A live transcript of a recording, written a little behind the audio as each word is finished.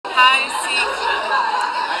Hi,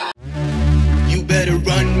 You better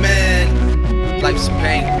run, man. Life's a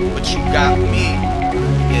pain, but you got me.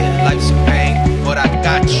 Yeah, life's a pain, but I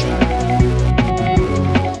got you.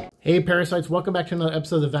 Hey Parasites, welcome back to another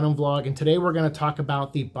episode of the Venom vlog, and today we're going to talk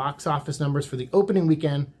about the box office numbers for the opening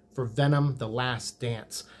weekend for Venom: The Last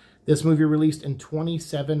Dance. This movie released in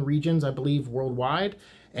 27 regions, I believe, worldwide.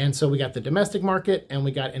 And so we got the domestic market and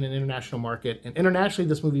we got in an international market. And internationally,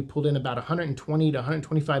 this movie pulled in about $120 to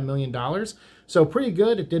 $125 million. So pretty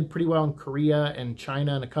good. It did pretty well in Korea and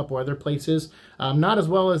China and a couple other places. Not as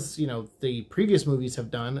well as, the previous movies have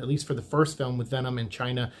done, at least for the first film with Venom in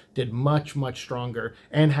China, did much, much stronger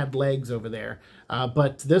and had legs over there.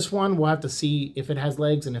 But this one, we'll have to see if it has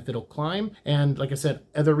legs and if it'll climb. And like I said,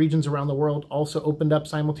 other regions around the world also opened up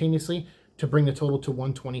simultaneously to bring the total to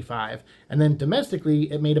 125. And then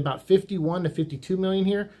domestically, it made about 51 to 52 million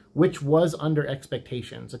here, which was under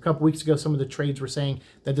expectations. A couple weeks ago, some of the trades were saying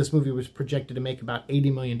that this movie was projected to make about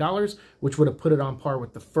 $80 million, which would have put it on par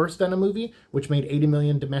with the first Venom movie, which made 80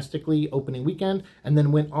 million domestically opening weekend, and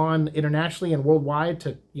then went on internationally and worldwide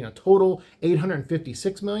to, total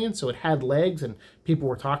 856 million. So it had legs and people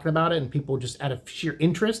were talking about it, and people just out of sheer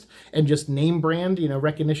interest and just name brand,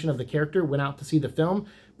 recognition of the character went out to see the film.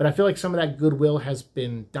 But I feel like some of that goodwill has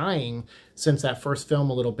been dying since that first film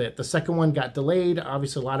a little bit. The second one got delayed.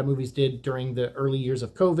 Obviously, a lot of movies did during the early years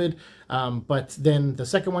of COVID. But then the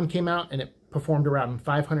second one came out and it performed around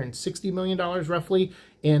 $560 million roughly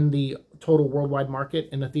in the total worldwide market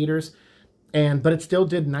in the theaters. But it still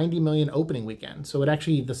did 90 million opening weekend. So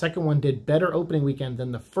the second one did better opening weekend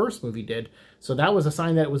than the first movie did. So that was a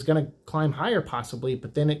sign that it was going to climb higher possibly,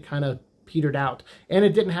 but then it kind of petered out, and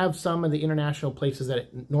it didn't have some of the international places that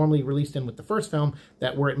it normally released in with the first film,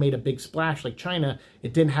 that where it made a big splash like China.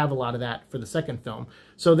 It didn't have a lot of that for the second film.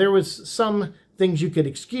 So there was some things you could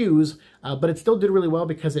excuse, but it still did really well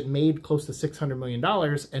because it made close to $600 million,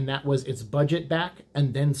 and that was its budget back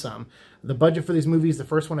and then some. The budget for these movies, the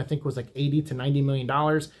first one I think was like $80 to $90 million.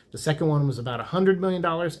 The second one was about $100 million,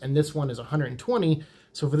 and this one is 120.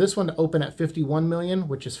 So for this one to open at 51 million,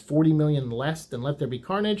 which is 40 million less than Let There Be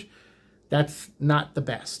Carnage, that's not the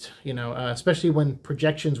best, especially when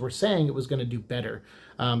projections were saying it was going to do better,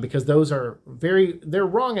 because those are they're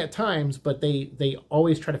wrong at times, but they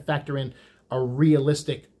always try to factor in a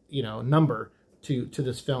realistic, number to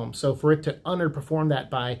this film. So for it to underperform that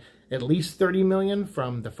by at least 30 million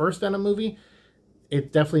from the first Venom movie,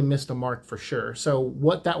 it definitely missed a mark for sure. So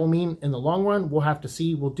what that will mean in the long run, we'll have to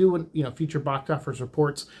see. We'll do, future box office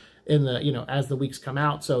reports in the, as the weeks come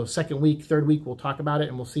out. So second week, third week, we'll talk about it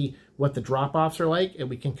and we'll see what the drop-offs are like, and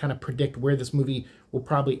we can kind of predict where this movie will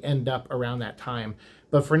probably end up around that time.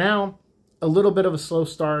 But for now, a little bit of a slow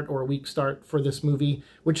start or a weak start for this movie,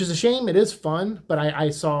 which is a shame. It is fun, but I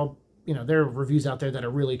saw, there are reviews out there that are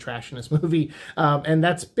really trashing this movie. And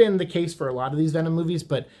that's been the case for a lot of these Venom movies,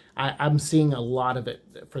 but I'm seeing a lot of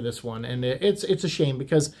it for this one. And it's a shame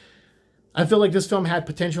because I feel like this film had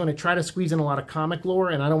potential and it tried to squeeze in a lot of comic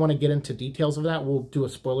lore, and I don't want to get into details of that. We'll do a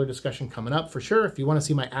spoiler discussion coming up for sure. If you want to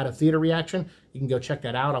see my out-of-theater reaction, you can go check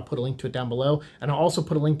that out. I'll put a link to it down below. And I'll also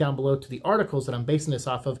put a link down below to the articles that I'm basing this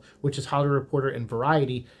off of, which is Hollywood Reporter and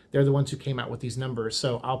Variety. They're the ones who came out with these numbers,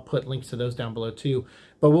 so I'll put links to those down below too.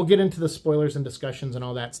 But we'll get into the spoilers and discussions and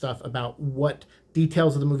all that stuff about what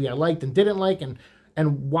details of the movie I liked and didn't like, and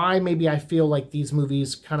why maybe I feel like these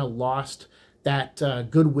movies kind of lost that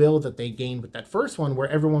goodwill that they gained with that first one, where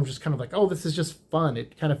everyone was just kind of like, oh, this is just fun.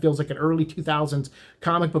 It kind of feels like an early 2000s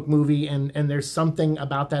comic book movie, and there's something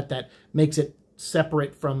about that makes it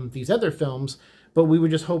separate from these other films. But we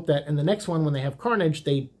would just hope that in the next one, when they have Carnage,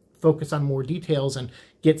 they focus on more details and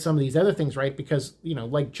get some of these other things right, because,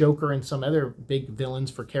 like Joker and some other big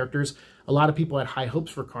villains for characters, a lot of people had high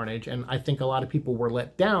hopes for Carnage, and I think a lot of people were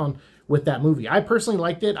let down with that movie. I personally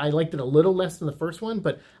liked it. I liked it a little less than the first one,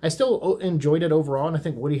 but I still enjoyed it overall, and I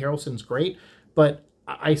think Woody Harrelson's great. But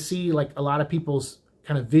I see like a lot of people's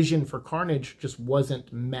kind of vision for Carnage just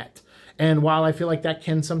wasn't met. And while I feel like that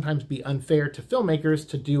can sometimes be unfair to filmmakers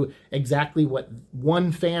to do exactly what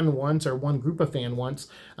one fan wants or one group of fan wants,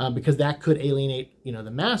 because that could alienate,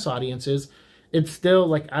 the mass audiences, it's still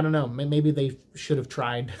like, I don't know, maybe they should have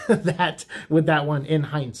tried that with that one in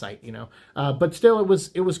hindsight, But still,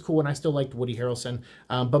 it was cool, and I still liked Woody Harrelson.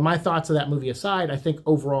 But my thoughts of that movie aside, I think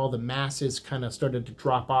overall the masses kind of started to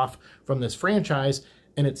drop off from this franchise,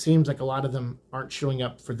 and it seems like a lot of them aren't showing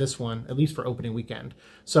up for this one, at least for opening weekend.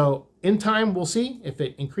 So in time, we'll see if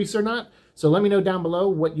it increases or not. So let me know down below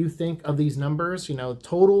what you think of these numbers.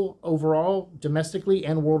 Total overall, domestically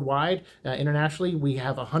and worldwide, internationally, we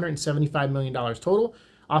have $175 million total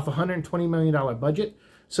off $120 million budget.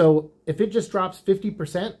 So if it just drops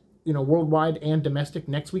 50%, worldwide and domestic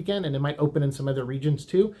next weekend, and it might open in some other regions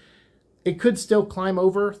too. It could still climb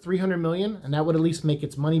over 300 million, and that would at least make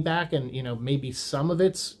its money back and, maybe some of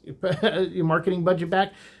its marketing budget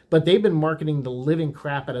back. But they've been marketing the living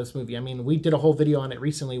crap out of this movie. I mean, we did a whole video on it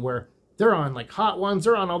recently where they're on like Hot Ones,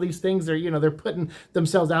 they're on all these things. They're, they're putting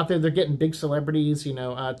themselves out there. They're getting big celebrities,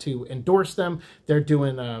 to endorse them. They're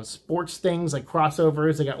doing sports things like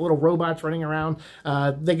crossovers. They got little robots running around.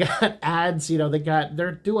 They got ads,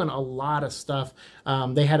 they're doing a lot of stuff.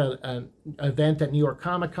 They had an event at New York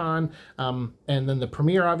Comic Con, and then the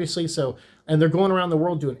premiere, obviously. And they're going around the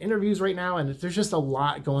world doing interviews right now. And there's just a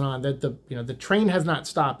lot going on. The train has not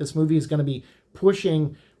stopped. This movie is going to be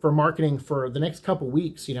pushing for marketing for the next couple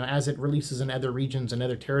weeks, as it releases in other regions and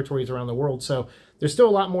other territories around the world. So there's still a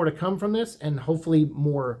lot more to come from this, and hopefully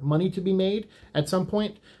more money to be made at some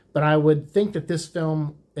point. But I would think that this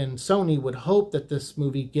film, and Sony would hope that this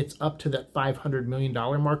movie gets up to that $500 million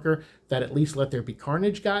marker that at least Let There Be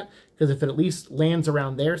Carnage got. Because if it at least lands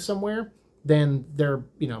around there somewhere, then they're,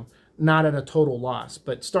 not at a total loss.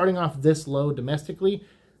 But starting off this low domestically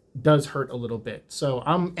does hurt a little bit. So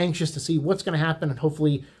I'm anxious to see what's going to happen, and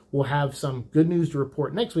hopefully we'll have some good news to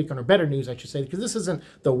report next week, or better news, I should say, because this isn't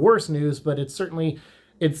the worst news, but it's certainly,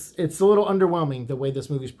 it's a little underwhelming the way this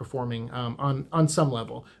movie's performing on some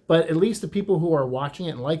level. But at least the people who are watching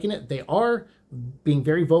it and liking it, they are being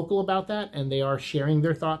very vocal about that, and they are sharing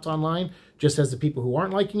their thoughts online, just as the people who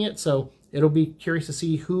aren't liking it. So it'll be curious to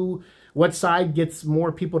see what side gets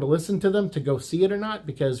more people to listen to them to go see it or not,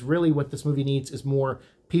 because really what this movie needs is more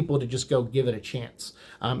people to just go give it a chance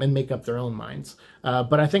and make up their own minds.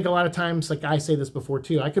 But I think a lot of times, like I say this before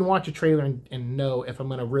too, I can watch a trailer and know if I'm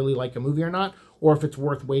going to really like a movie or not, or if it's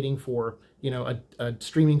worth waiting for, a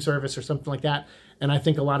streaming service or something like that. And I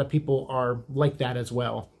think a lot of people are like that as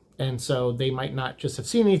well. And so they might not just have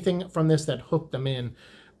seen anything from this that hooked them in.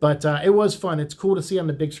 But it was fun. It's cool to see on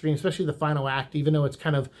the big screen, especially the final act, even though it's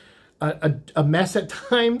kind of a mess at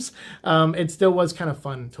times. It still was kind of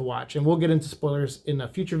fun to watch, and we'll get into spoilers in a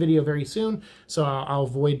future video very soon, so I'll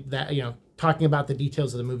avoid that, talking about the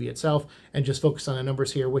details of the movie itself, and just focus on the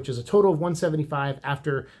numbers here, which is a total of 175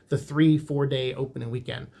 after the 3-4 day opening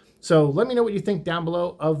weekend. So let me know what you think down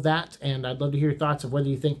below of that, and I'd love to hear your thoughts of whether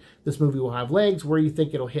you think this movie will have legs, where you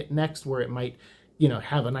think it'll hit next, where it might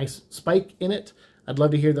have a nice spike in it. I'd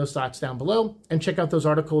love to hear those thoughts down below, and check out those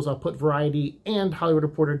articles. I'll put Variety and Hollywood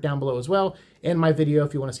Reporter down below as well, and my video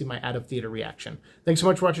if you want to see my out of theater reaction. Thanks so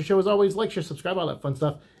much for watching the show. As always, like, share, subscribe, all that fun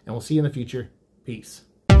stuff, and we'll see you in the future. Peace.